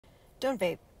Don't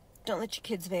vape. Don't let your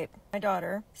kids vape. My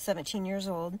daughter, 17 years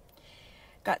old,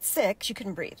 got sick. She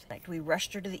couldn't breathe. Like, we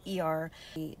rushed her to the ER.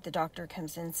 The doctor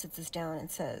comes in, sits us down, and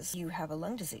says, "You have a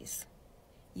lung disease.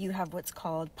 You have what's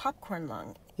called popcorn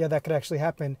lung." Yeah, that could actually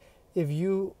happen. If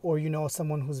you or you know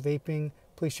someone who's vaping,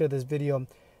 please share this video.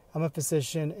 I'm a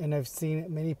physician and I've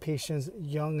seen many patients,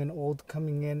 young and old,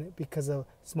 coming in because of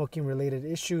smoking related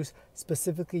issues,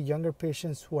 specifically younger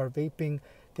patients who are vaping.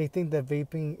 They think that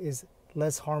vaping is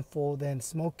less harmful than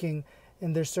smoking,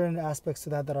 and there's certain aspects to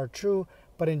that that are true,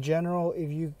 but in general,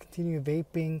 if you continue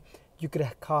vaping, you could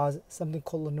cause something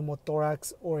called a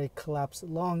pneumothorax or a collapsed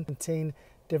lung. Contain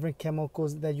different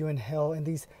chemicals that you inhale, and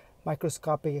these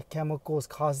microscopic chemicals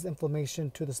cause inflammation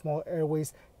to the small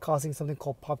airways, causing something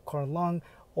called popcorn lung,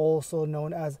 also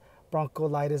known as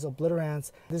bronchiolitis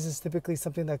obliterans. This is typically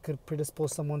something that could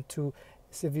predispose someone to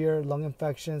severe lung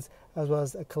infections as well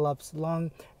as a collapsed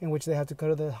lung, in which they have to go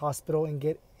to the hospital and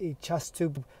get a chest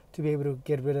tube to be able to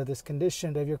get rid of this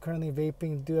condition. If you're currently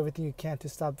vaping, do everything you can to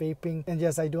stop vaping. And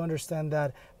yes, I do understand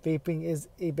that vaping is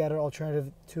a better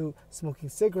alternative to smoking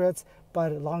cigarettes,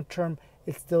 but long term,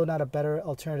 it's still not a better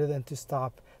alternative than to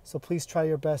stop. So please try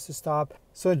your best to stop.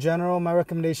 So in general, my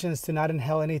recommendation is to not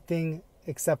inhale anything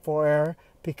except for air,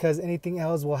 because anything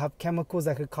else will have chemicals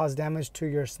that could cause damage to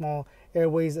your small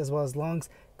airways as well as lungs,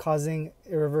 causing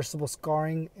irreversible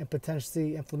scarring and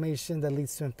potentially inflammation that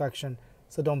leads to infection.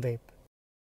 So don't vape.